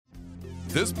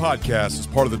This podcast is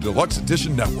part of the Deluxe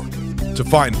Edition Network. To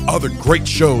find other great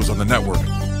shows on the network,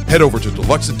 head over to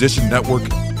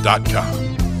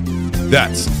deluxeeditionnetwork.com.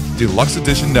 That's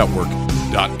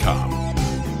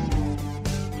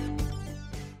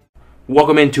deluxeeditionnetwork.com.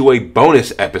 Welcome into a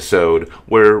bonus episode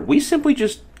where we simply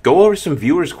just go over some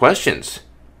viewers' questions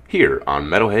here on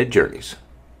Metalhead Journeys.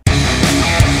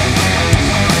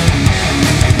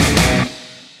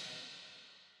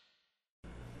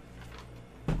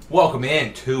 Welcome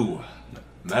in to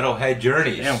Metalhead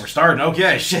Journeys. Damn, we're starting.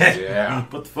 Okay, shit. Yeah.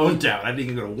 Put the phone down. I didn't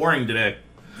even go to warning today.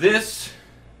 This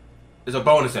is a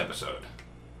bonus episode.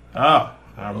 Oh,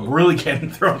 I'm really getting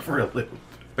thrown for a loop.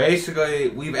 Basically,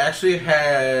 we've actually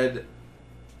had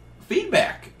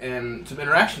feedback and some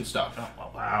interaction stuff. Oh,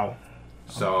 wow.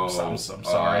 So, I'm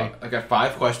sorry. I got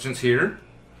 5 questions here.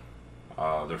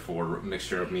 They're for a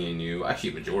mixture of me and you. Actually,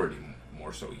 a majority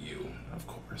more so you. Of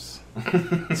course.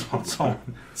 It's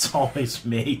always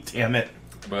me, damn it.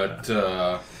 But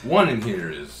one in here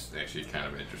is actually kind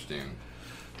of interesting,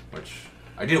 which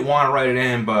I didn't want to write it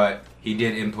in, but he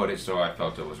did input it, so I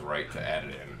felt it was right to add it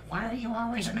in. Why are you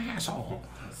always an asshole?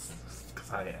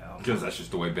 Because I am. Because that's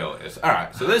just the way Bill is.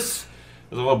 Alright, so this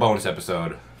is a little bonus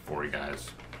episode for you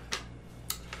guys.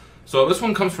 So this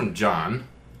one comes from John,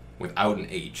 without an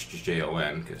H, just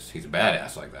Jon, because he's a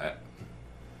badass like that.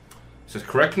 It says,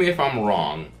 correct me if I'm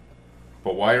wrong,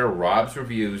 but why are Rob's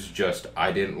reviews just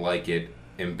I didn't like it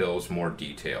and Bill's more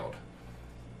detailed?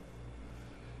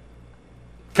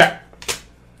 Okay.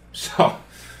 So,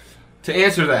 to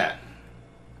answer that,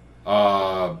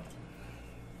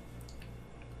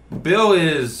 Bill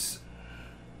is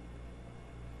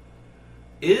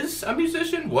a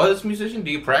musician? Was a musician?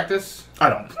 Do you practice? I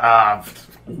don't.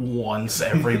 Once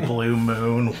every blue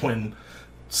moon when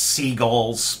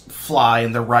seagulls fly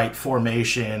in the right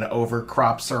formation over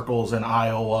crop circles in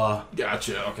Iowa.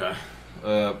 Gotcha,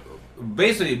 okay.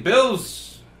 Basically,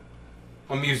 Bill's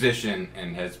a musician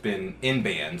and has been in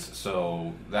bands,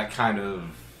 so that kind of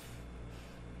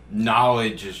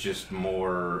knowledge is just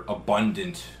more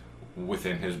abundant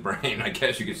within his brain, I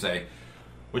guess you could say.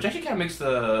 Which actually kind of makes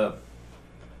the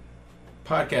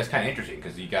podcast kind of interesting,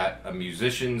 because you got a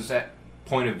musician's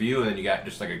point of view, and then you got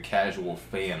just like a casual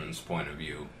fan's point of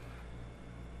view.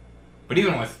 But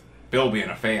even with Bill being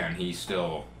a fan, he's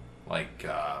still like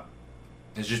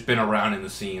has just been around in the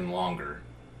scene longer,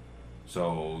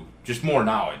 so just more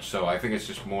knowledge. So I think it's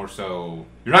just more so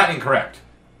you're not incorrect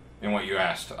in what you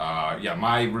asked. Yeah,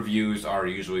 my reviews are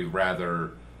usually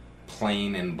rather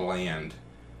plain and bland.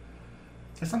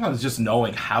 And sometimes just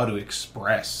knowing how to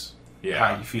express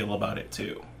how you feel about it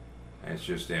too. It's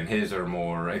just, and his are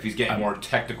more, if he's getting more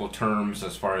technical terms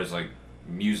as far as like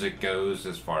music goes,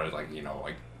 as far as like, you know,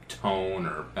 like tone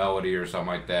or melody or something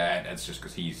like that, that's just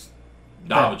because he's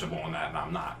knowledgeable in that and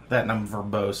I'm not. That and I'm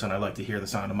verbose and I like to hear the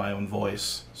sound of my own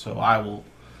voice. So I will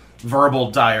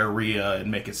verbal diarrhea and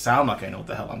make it sound like I know what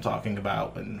the hell I'm talking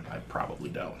about, and I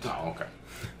probably don't. Oh, okay.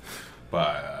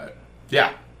 But,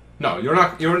 yeah. No, you're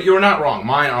not wrong.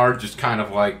 Mine are just kind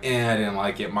of like, I didn't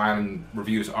like it. Mine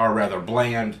reviews are rather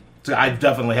bland. So I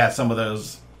definitely had some of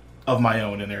those of my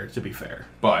own in there, to be fair.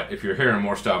 But if you're hearing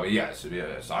more stuff, yes.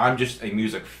 I'm just a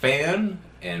music fan,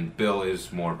 and Bill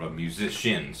is more of a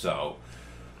musician, so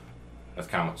that's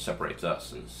kind of what separates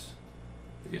us, is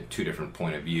we get 2 different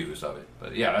point of views of it.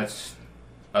 But yeah, that's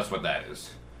what that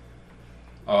is.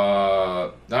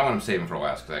 That one I'm saving for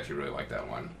last, because I actually really like that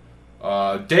one.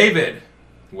 David,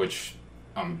 which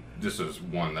this is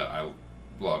one that I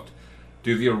loved.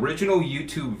 Do the original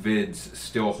YouTube vids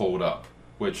still hold up?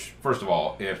 Which, first of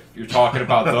all, if you're talking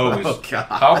about those,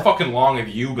 how fucking long have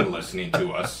you been listening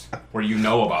to us where you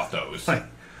know about those?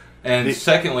 And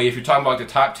secondly, if you're talking about the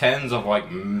top 10s of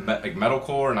like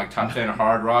metalcore and like top 10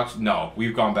 hard rocks, no,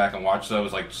 we've gone back and watched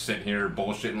those, like sitting here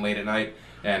bullshitting late at night,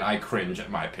 and I cringe at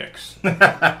my picks.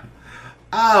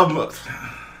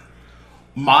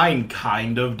 Mine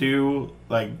kind of do.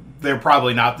 Like, they're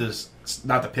probably not the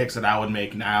picks that I would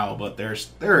make now, but they're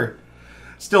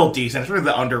still decent. It's really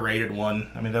the underrated one.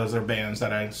 I mean, those are bands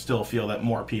that I still feel that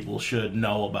more people should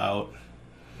know about.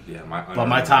 Yeah, but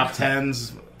my top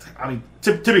 10s, I mean,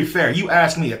 to be fair, you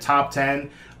ask me a top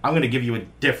 10, I'm going to give you a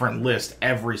different list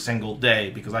every single day,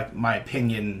 because my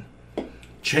opinion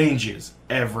changes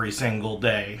every single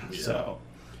day. Yeah. So,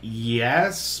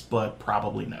 yes, but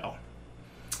probably no.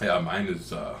 Yeah, mine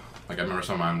is, like, I remember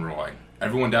some of mine were like,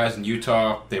 Everyone Dies in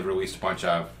Utah. They've released a bunch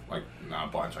of, like, not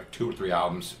a bunch, like 2 or 3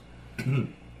 albums.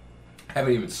 Haven't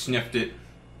even sniffed it.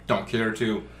 Don't care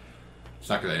to. It's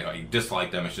not because I dislike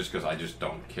them. It's just because I just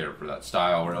don't care for that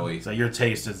style, really. So your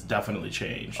taste has definitely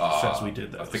changed since we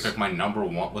did this. I think like my number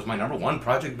one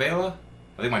Project Vela.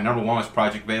 I think my number one was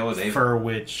Project Vela. They For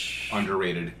which...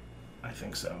 underrated. I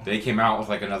think so. They came out with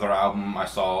like another album I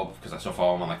saw, because I still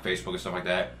follow them on like Facebook and stuff like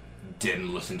that.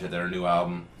 Didn't listen to their new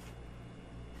album.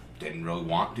 Didn't really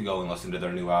want to go and listen to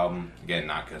their new album. Again,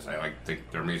 not because I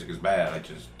think their music is bad. I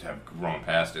just have grown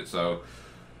past it. So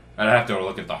I'd have to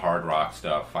look at the hard rock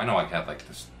stuff. I know I had like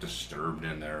this Disturbed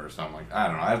in there or something. Like, I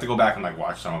don't know. I have to go back and like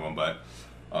watch some of them. But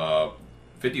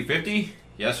 50-50,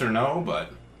 yes or no.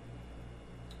 But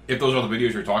if those are the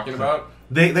videos you're talking about,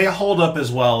 they hold up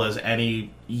as well as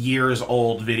any years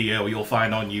old video you'll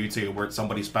find on YouTube where it's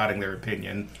somebody spouting their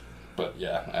opinion. But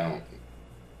yeah, I don't.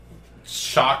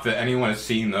 Shocked that anyone has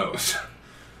seen those.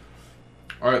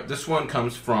 All right, this one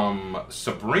comes from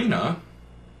Sabrina.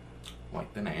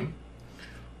 Like the name.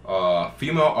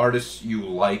 Female artists you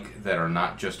like that are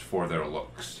not just for their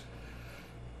looks.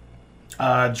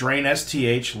 Drain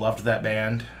STH, loved that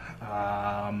band.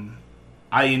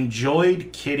 I enjoyed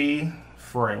Kitty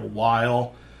for a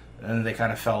while, and they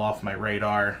kind of fell off my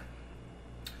radar.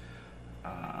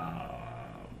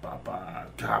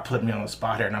 God, put me on the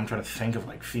spot here, and I'm trying to think of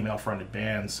like female-fronted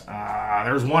bands.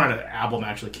 There was one album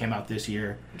actually came out this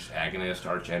year. Just Agonist,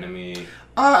 Arch Enemy.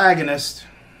 Agonist.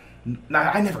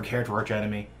 I never cared for Arch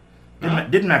Enemy.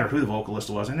 Didn't matter who the vocalist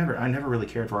was. I never really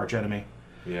cared for Arch Enemy.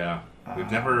 Yeah, we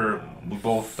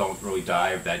both don't really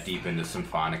dive that deep into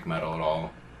symphonic metal at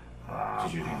all.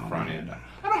 It's usually fronted.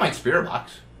 I don't mind Spirit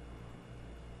Box.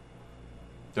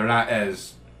 They're not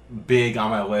as big on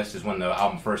my list as when the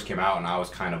album first came out and I was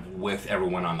kind of with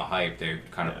everyone on the hype. They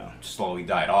kind of slowly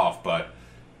died off, but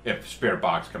if Spirit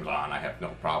Box comes on, I have no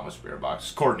problem with Spirit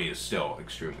Box. Courtney is still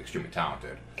extremely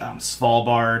talented.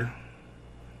 Svalbard,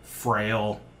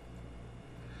 Frail.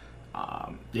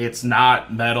 It's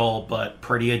not metal, but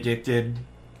pretty addicted.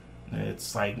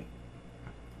 It's like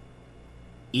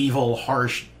evil,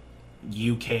 harsh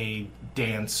UK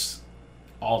dance,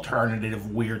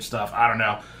 alternative, weird stuff. I don't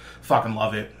know. Fucking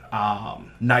love it.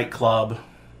 Nightclub.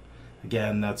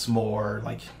 Again, that's more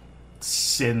like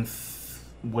synth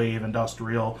wave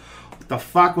industrial. What the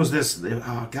fuck was this?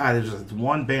 Oh god, there's this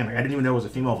one band. I didn't even know it was a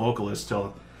female vocalist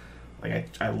till like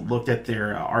I looked at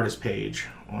their artist page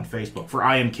on Facebook for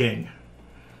I Am King.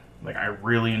 Like I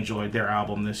really enjoyed their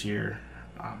album this year.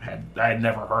 I had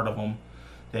never heard of them.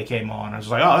 They came on. I was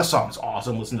like, oh, this song's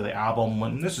awesome. Listened to the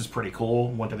album. This is pretty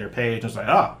cool. Went to their page. And was like,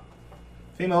 oh,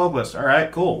 female vocalist. All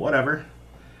right, cool, whatever.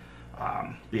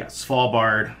 Yeah,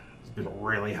 Svalbard has been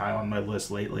really high on my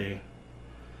list lately.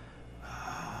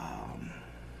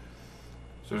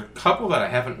 So there's a couple that I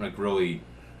haven't like really.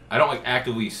 I don't like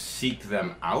actively seek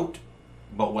them out,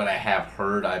 but what I have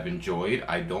heard, I've enjoyed.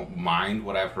 I don't mind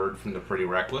what I've heard from the Pretty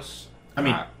Reckless. I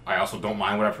mean, I also don't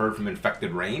mind what I've heard from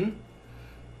Infected Rain.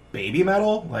 Baby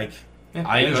metal, like Yeah,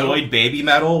 I enjoyed baby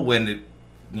metal when it,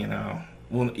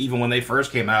 even when they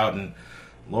first came out, and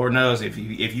Lord knows if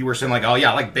you were saying like, oh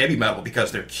yeah, I like baby metal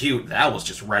because they're cute, that was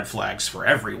just red flags for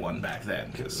everyone back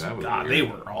then because God, they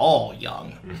were all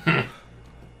young.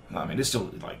 I mean, it's still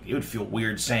like it would feel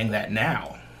weird saying that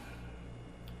now.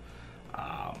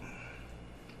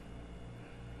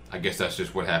 I guess that's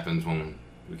just what happens when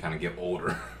we kind of get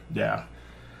older. Yeah.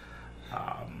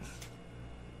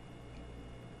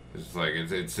 It's like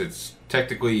it's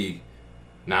technically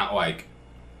not like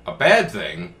a bad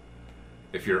thing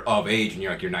if you're of age and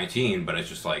you're 19, but it's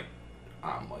just like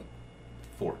I'm like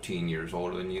 14 years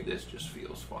older than you. This just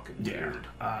feels fucking weird.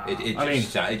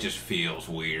 It just feels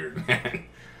weird, man.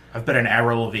 I've been an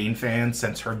Avril Lavigne fan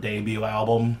since her debut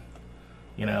album.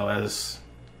 As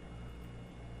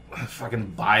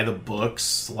fucking by the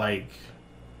books, like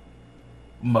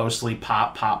mostly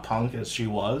pop punk as she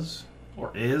was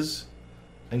or is.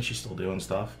 I think she's still doing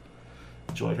stuff.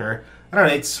 Enjoyed her. I don't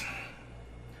know.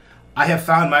 I have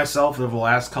found myself over the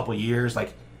last couple years,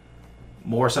 like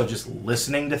more so just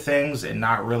listening to things and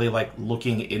not really like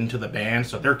looking into the band.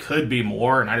 So there could be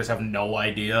more, and I just have no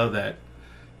idea that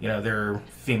they're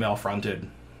female fronted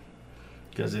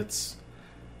because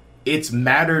it's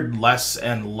mattered less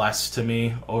and less to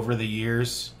me over the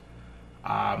years.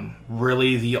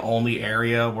 Really the only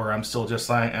area where I'm still just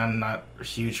like, I'm not a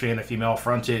huge fan of female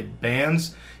fronted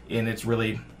bands, and it's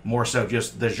really more so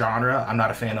just the genre. I'm not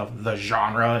a fan of the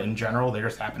genre in general. They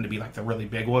just happen to be like the really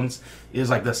big ones. Is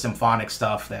like the symphonic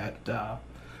stuff that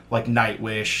like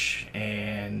Nightwish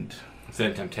and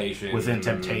Within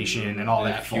Temptation and all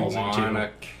that falls into. If you want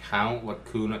to count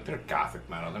Lacuna, they're gothic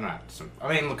metal. They're not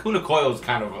Lacuna Coil is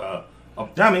kind of a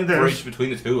bridge between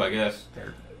the two, I guess.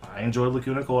 I enjoyed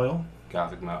Lacuna Coil.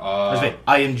 Gothic metal.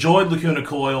 I enjoyed Lacuna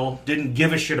Coil. Didn't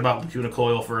give a shit about Lacuna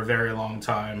Coil for a very long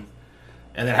time,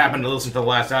 and then happened to listen to the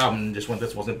last album and just went,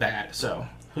 "This wasn't bad." So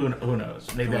who knows?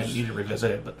 Maybe I need to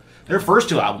revisit it. But Their first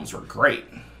two albums were great.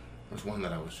 There's one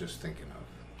that I was just thinking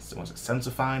of. Was it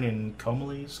Sensifine and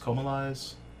Comalies?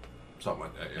 Something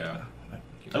like that, yeah.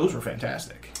 Those were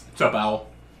fantastic. What's up, Owl?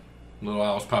 Little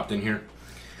Owl's popped in here.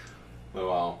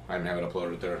 Little Owl. I didn't have it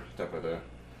uploaded there. Stuck with the...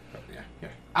 Yeah.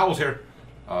 Owl's here.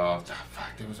 Fuck,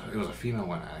 it was a female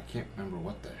one. I can't remember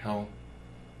what the hell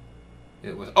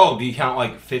it was. Oh, do you count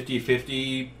like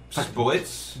 50-50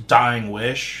 splits? Dying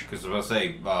Wish. Because I was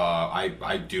going to say,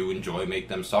 I do enjoy Make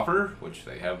Them Suffer, which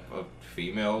they have a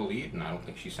female lead, and I don't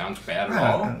think she sounds bad at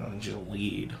all. Just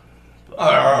lead.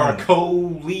 Or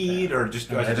co-lead, or just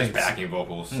backing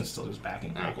vocals. It's still just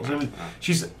backing vocals.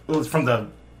 She's from the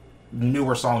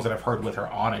newer songs that I've heard with her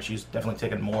on it. She's definitely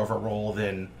taken more of a role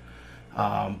than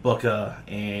Booka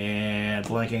and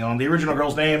blanking on the original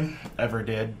girl's name ever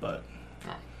did. But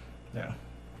yeah,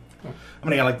 I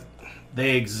mean, like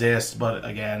they exist, but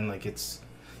again, like it's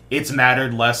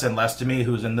mattered less and less to me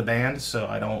who's in the band, so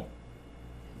I don't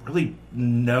really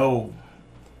know.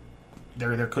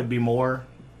 There could be more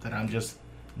that I'm just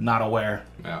not aware.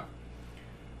 Yeah.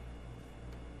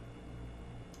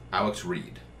 Alex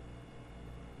Reed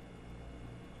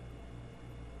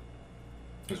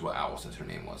is what Owl says her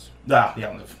name was. Yeah.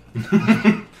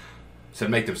 Said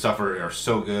Make Them Suffer are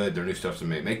so good. Their new stuff's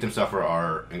amazing. Make Them Suffer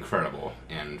are incredible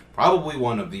and probably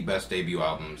one of the best debut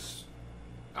albums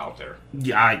out there.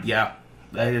 Yeah.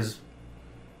 That is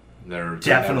They're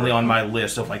definitely on my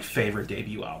list of like favorite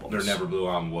debut albums. Their Never Blue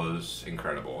album was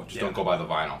incredible. Just don't go buy the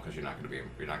vinyl because you're not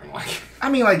gonna like it. I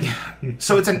mean, like,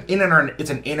 so it's an inner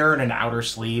and an outer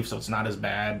sleeve, so it's not as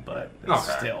bad, but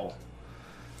it's still.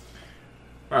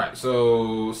 All right,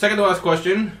 so second to last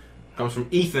question comes from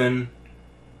Ethan,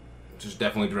 which is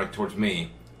definitely directed towards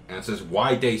me, and it says,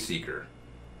 "Why Dayseeker?"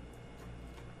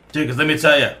 Dude, because let me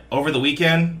tell you, over the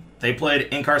weekend they played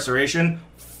Incarceration.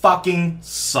 Fucking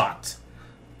sucked.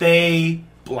 They,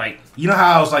 like, you know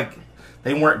how I was like,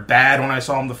 they weren't bad when I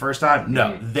saw them the first time?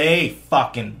 No, they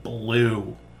fucking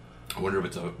blew. I wonder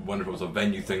if it was a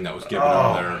venue thing that was giving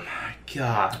them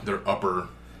their upper.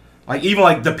 Like, even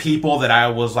like the people that I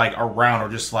was like around are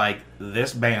just like,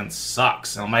 this band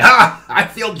sucks. And I'm like, I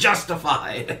feel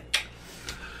justified.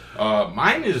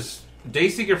 Mine is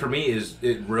Dayseeker for me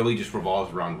it really just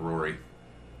revolves around Rory.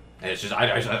 And it's just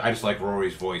I just like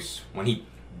Rory's voice when he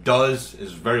does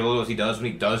as very little as he does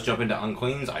when he does jump into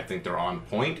uncleans. I think they're on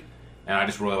point, and I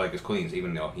just really like his cleans,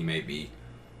 even though he may be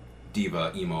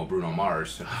diva emo Bruno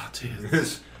Mars. Oh, dude.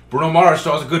 Bruno Mars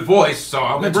still has a good voice, so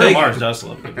I'm gonna Bruno take Mars it. does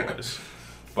love a good voice.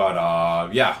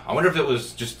 But yeah, I wonder if it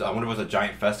was a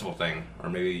giant festival thing, or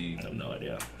maybe I have no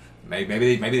idea.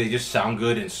 Maybe they just sound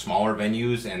good in smaller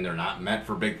venues and they're not meant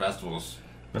for big festivals.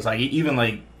 It's like even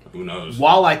like who knows?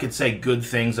 While I could say good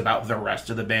things about the rest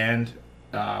of the band.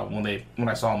 When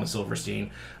I saw him with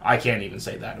Silverstein, I can't even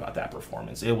say that about that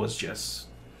performance. It was just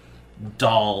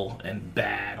dull and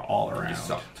bad all around.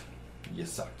 You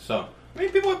sucked. So, I mean,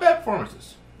 people have bad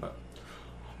performances, but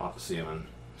I'll have to see them and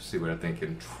see what I think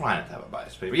and try not to have a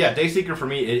bias. But yeah, Dayseeker for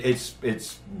me, it's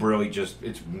really just,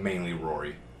 it's mainly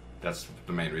Rory. That's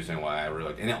the main reason why I really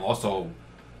like it. And it also,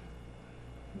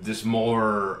 this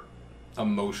more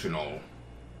emotional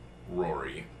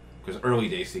Rory. Because early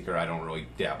Dayseeker I don't really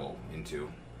dabble into.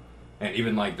 And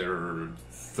even like their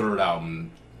third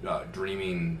album,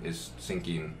 Dreaming is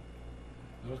Sinking.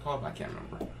 What was it called? I can't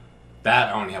remember. That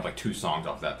I only have like 2 songs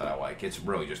off that I like. It's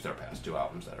really just their past 2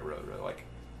 albums that I really, really like.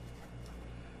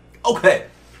 Okay.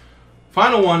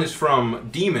 Final one is from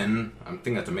Demon. I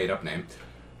think that's a made up name.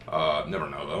 Never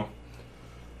know though.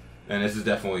 And this is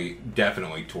definitely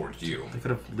towards you. They could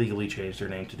have legally changed their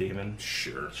name to Demon.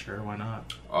 Sure, why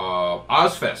not?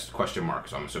 Ozfest, question mark.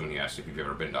 So I'm assuming he asked if you've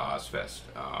ever been to Ozfest.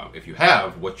 If you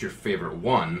have, what's your favorite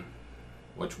one?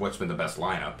 What's been the best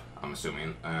lineup, I'm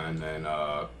assuming. And then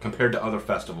compared to other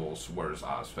festivals, where's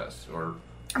Ozfest? Or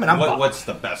I mean, what's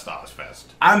the best Ozfest?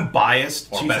 I'm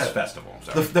biased. Or best festival,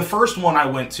 sorry. The first one I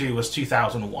went to was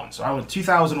 2001. So I went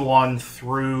 2001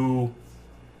 through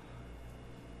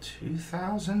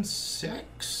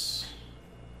 2006?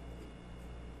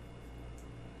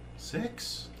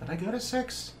 6? Did I go to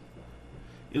 6?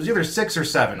 It was either 6 or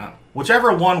 7.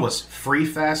 Whichever one was Free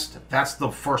Fest, that's the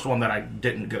first one that I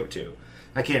didn't go to.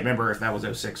 I can't remember if that was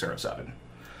 06 or 07.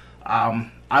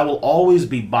 I will always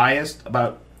be biased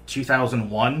about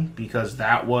 2001 because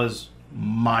that was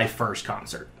my first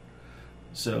concert.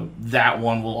 So that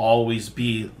one will always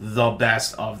be the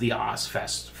best of the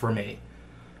Ozfest for me.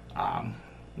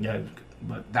 Yeah,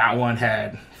 but that one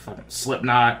had fucking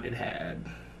Slipknot. It had,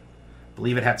 I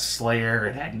believe it had Slayer.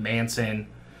 It had Manson.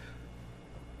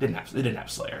 It didn't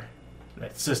have Slayer. It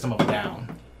had System of a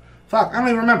Down. Fuck, I don't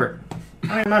even remember.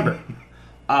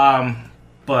 But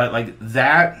But like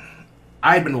that,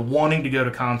 I'd been wanting to go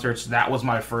to concerts. That was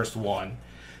my first one.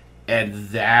 And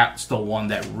that's the one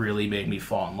that really made me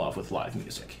fall in love with live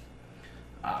music.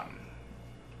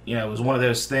 It was one of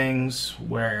those things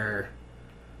where,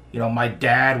 my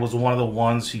dad was one of the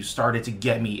ones who started to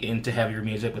get me into heavier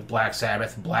music with Black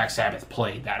Sabbath. Black Sabbath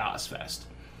played that Ozfest.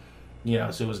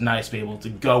 So it was nice to be able to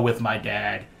go with my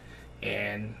dad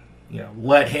and,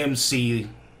 let him see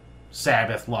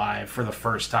Sabbath live for the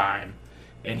first time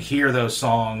and hear those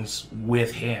songs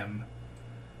with him.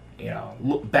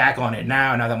 Look back on it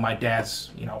now that my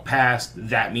dad's, passed,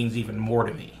 that means even more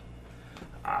to me.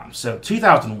 So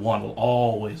 2001 will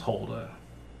always hold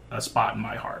a spot in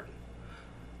my heart.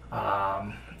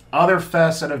 Other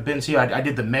fests that I've been to, I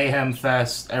did the Mayhem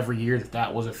Fest every year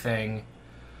that was a thing.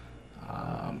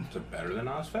 Is it better than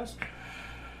Ozfest?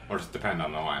 Or does it depend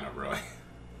on the lineup, really?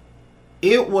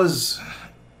 It was,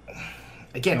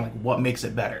 again, like, what makes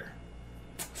it better?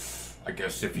 I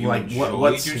guess if you like, enjoyed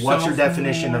what's yourself your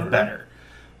definition more? of better?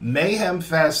 Mayhem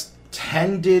Fest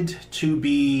tended to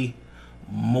be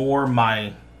more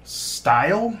my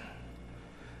style.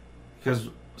 Because,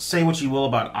 say what you will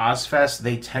about Ozfest,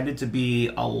 they tended to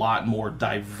be a lot more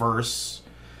diverse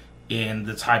in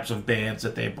the types of bands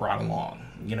that they brought along.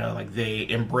 Like, they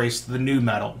embraced the new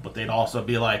metal, but they'd also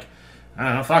be like, I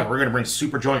don't know, fuck, we're going to bring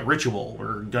Superjoint Ritual,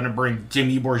 we're going to bring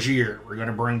Dimmu Borgir, we're going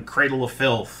to bring Cradle of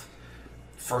Filth.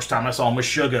 First time I saw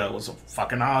Meshuggah was a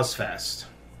fucking Ozfest.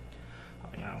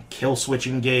 Killswitch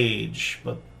Engage,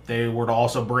 but they would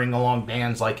also bring along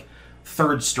bands like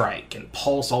Third Strike and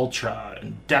Pulse Ultra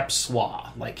and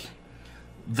Depswa, like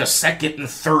the second and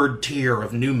third tier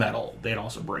of new metal they'd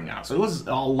also bring out. So it was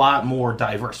a lot more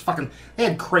diverse. They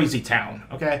had Crazy Town,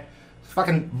 okay?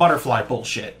 Fucking Butterfly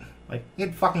bullshit. Like, they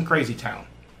had fucking Crazy Town.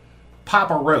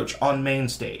 Papa Roach on main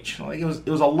stage. Like, it was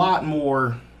a lot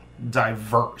more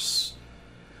diverse.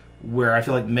 Where I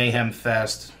feel like Mayhem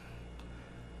Fest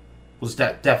was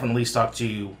definitely stuck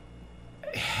to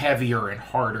heavier and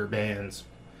harder bands.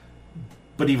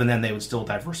 But even then, they would still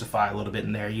diversify a little bit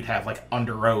in there. You'd have, like,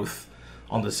 Under Oath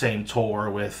on the same tour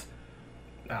with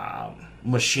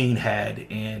Machine Head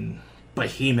and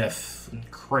Behemoth, and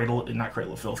not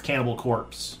Cradle of Filth, Cannibal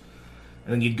Corpse.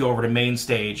 And then you'd go over to main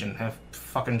stage and have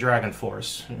fucking Dragon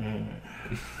Force.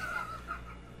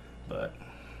 But,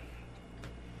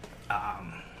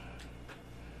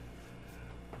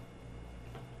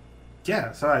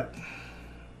 yeah, so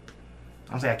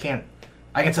honestly, I can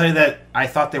tell you that I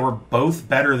thought they were both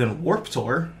better than Warped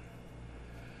Tour.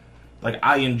 Like,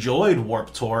 I enjoyed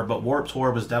Warped Tour, but Warped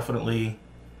Tour was definitely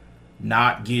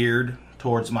not geared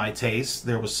towards my taste.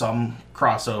 There was some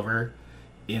crossover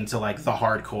into, like, the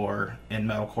hardcore and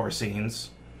metalcore scenes.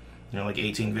 Like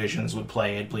 18 Visions would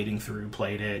play it, Bleeding Through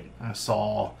played it. I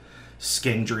saw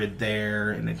Skindred there,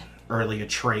 and early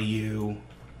Atreyu,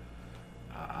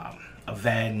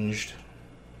 Avenged.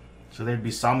 So there'd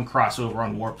be some crossover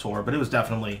on Warped Tour, but it was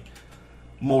definitely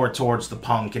more towards the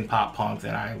punk and pop punk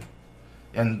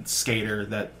and skater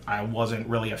that I wasn't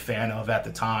really a fan of at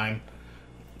the time.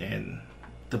 And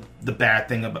the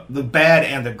bad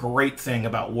and the great thing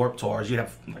about Warped Tour is you'd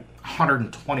have like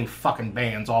 120 fucking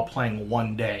bands all playing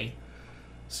one day.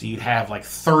 So you'd have like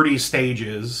 30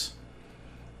 stages,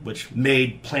 which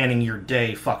made planning your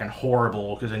day fucking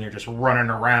horrible, because then you're just running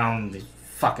around the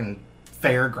fucking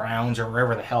fairgrounds or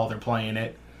wherever the hell they're playing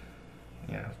it.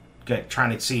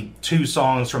 Trying to see 2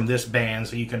 songs from this band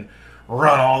so you can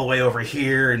run all the way over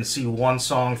here and see 1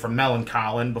 song from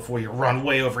Melancholy before you run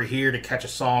way over here to catch a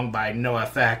song by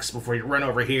NoFX, before you run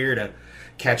over here to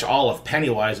catch all of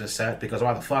Pennywise's set, because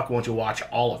why the fuck won't you watch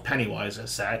all of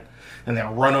Pennywise's set? And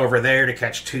then run over there to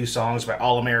catch 2 songs by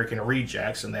All American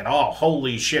Rejects, and then, oh,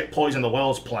 holy shit, Poison the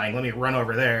Well's playing, let me run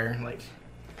over there. Like,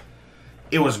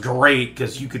 it was great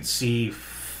because you could see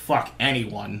fuck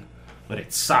anyone, but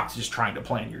it sucked just trying to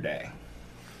plan your day.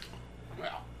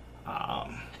 Well,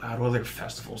 what other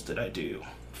festivals did I do?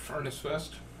 Furnace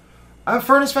Fest?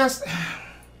 Furnace Fest?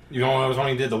 You know, I was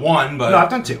only did the one, but... No, I've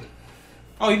done 2.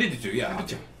 Oh, you did the 2, yeah. I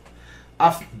did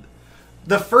 2.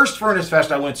 The first Furnace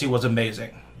Fest I went to was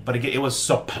amazing, but again, it was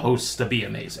supposed to be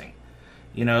amazing.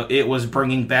 It was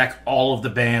bringing back all of the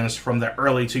bands from the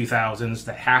early 2000s,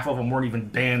 that half of them weren't even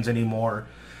bands anymore,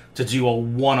 to do a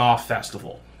one-off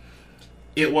festival.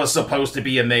 It was supposed to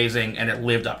be amazing, and it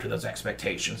lived up to those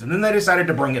expectations. And then they decided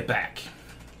to bring it back.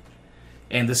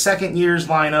 And the second year's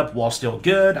lineup, while still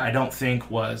good, I don't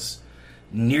think was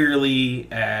nearly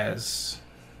as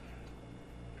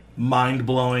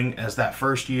mind-blowing as that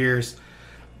first year's.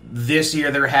 This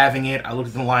year they're having it. I looked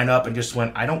at the lineup and just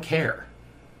went, I don't care.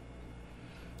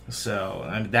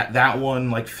 So that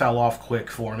one like fell off quick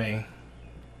for me.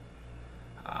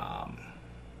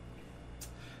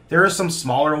 There are some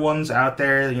smaller ones out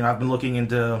there. You know, I've been looking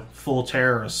into Full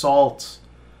Terror Assault.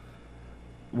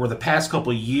 Where the past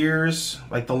couple years,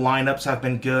 like the lineups have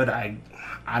been good.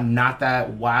 I'm not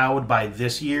that wowed by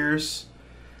this year's.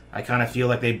 I kind of feel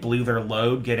like they blew their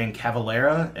load getting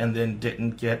Cavalera and then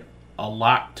didn't get a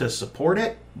lot to support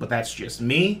it. But that's just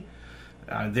me.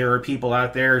 There are people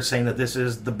out there saying that this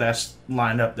is the best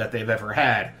lineup that they've ever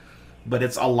had. But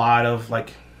it's a lot of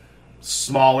like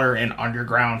smaller and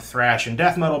underground thrash and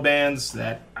death metal bands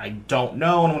that I don't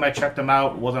know, and when I checked them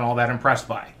out, wasn't all that impressed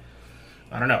by.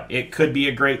 I don't know. It could be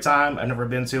a great time. I've never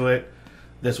been to it.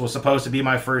 This was supposed to be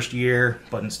my first year,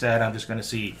 but instead I'm just going to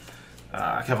see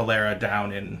Cavalera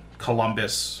down in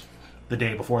Columbus the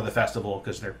day before the festival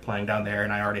because they're playing down there,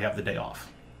 and I already have the day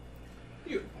off.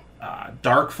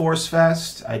 Dark Force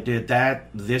Fest, I did that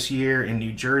this year in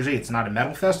New Jersey. It's not a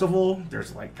metal festival.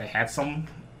 They had some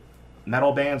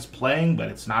metal bands playing, but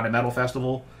it's not a metal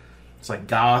festival. It's like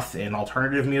goth and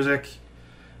alternative music.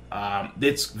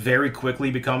 It's very quickly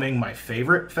becoming my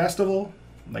favorite festival.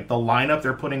 Like the lineup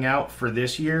they're putting out for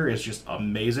this year is just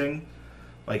amazing.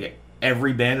 Like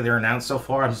every band that they're announced so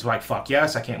far, I'm just like, fuck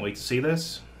yes, I can't wait to see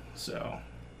this. So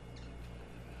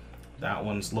that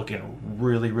one's looking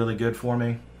really, really good for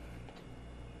me.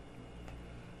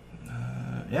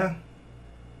 Yeah.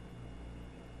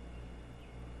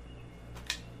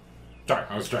 Sorry,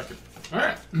 I was distracted. All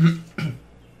right.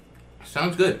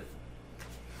 Sounds good.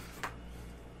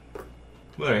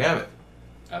 Well, there you have it.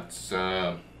 That's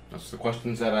the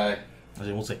questions that I...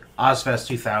 We'll say Ozfest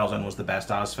 2000 was the best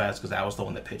Ozfest because that was the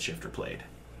one that Pitch Shifter played.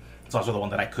 It's also the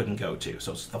one that I couldn't go to,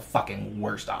 so it's the fucking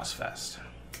worst Ozfest.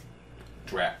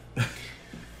 Drat.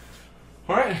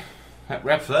 All right. That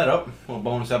wraps that up. A little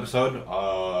bonus episode.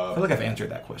 I feel like I've answered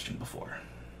that question before.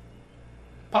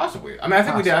 Possibly. I mean, I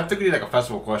think we did like a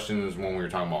festival questions when we were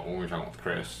talking with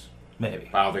Chris. Maybe.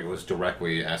 But I don't think it was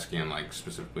directly asking like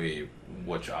specifically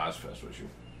which Ozfest was your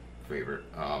favorite.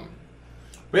 But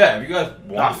yeah, if you guys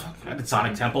want, I did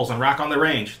Sonic Temples and Rock on the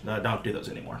Range. Don't do those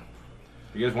anymore.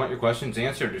 If you guys want your questions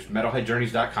answered, just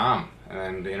metalheadjourneys.com,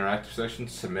 and the interactive section,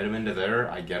 submit them into there.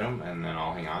 I get them, and then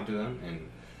I'll hang on to them. And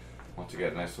once I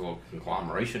get a nice little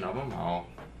conglomeration of them, I'll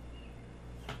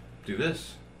do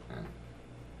this and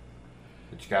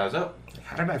put you guys up.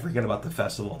 How did I forget about the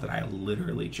festival that I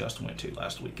literally just went to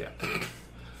last weekend?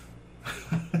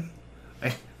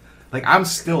 Like, I'm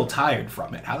still tired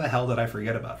from it. How the hell did I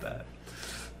forget about that?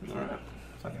 All right.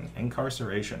 Fucking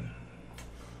incarceration.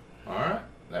 All right.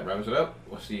 That wraps it up.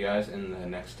 We'll see you guys in the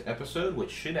next episode,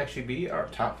 which should actually be our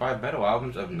top 5 metal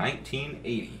albums of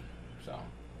 1980. So,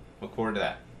 look forward to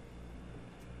that.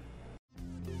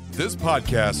 This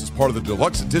podcast is part of the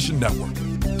Deluxe Edition Network.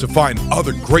 To find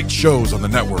other great shows on the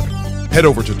network, head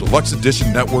over to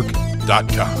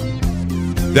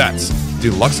deluxeeditionnetwork.com. That's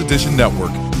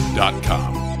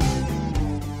deluxeeditionnetwork.com.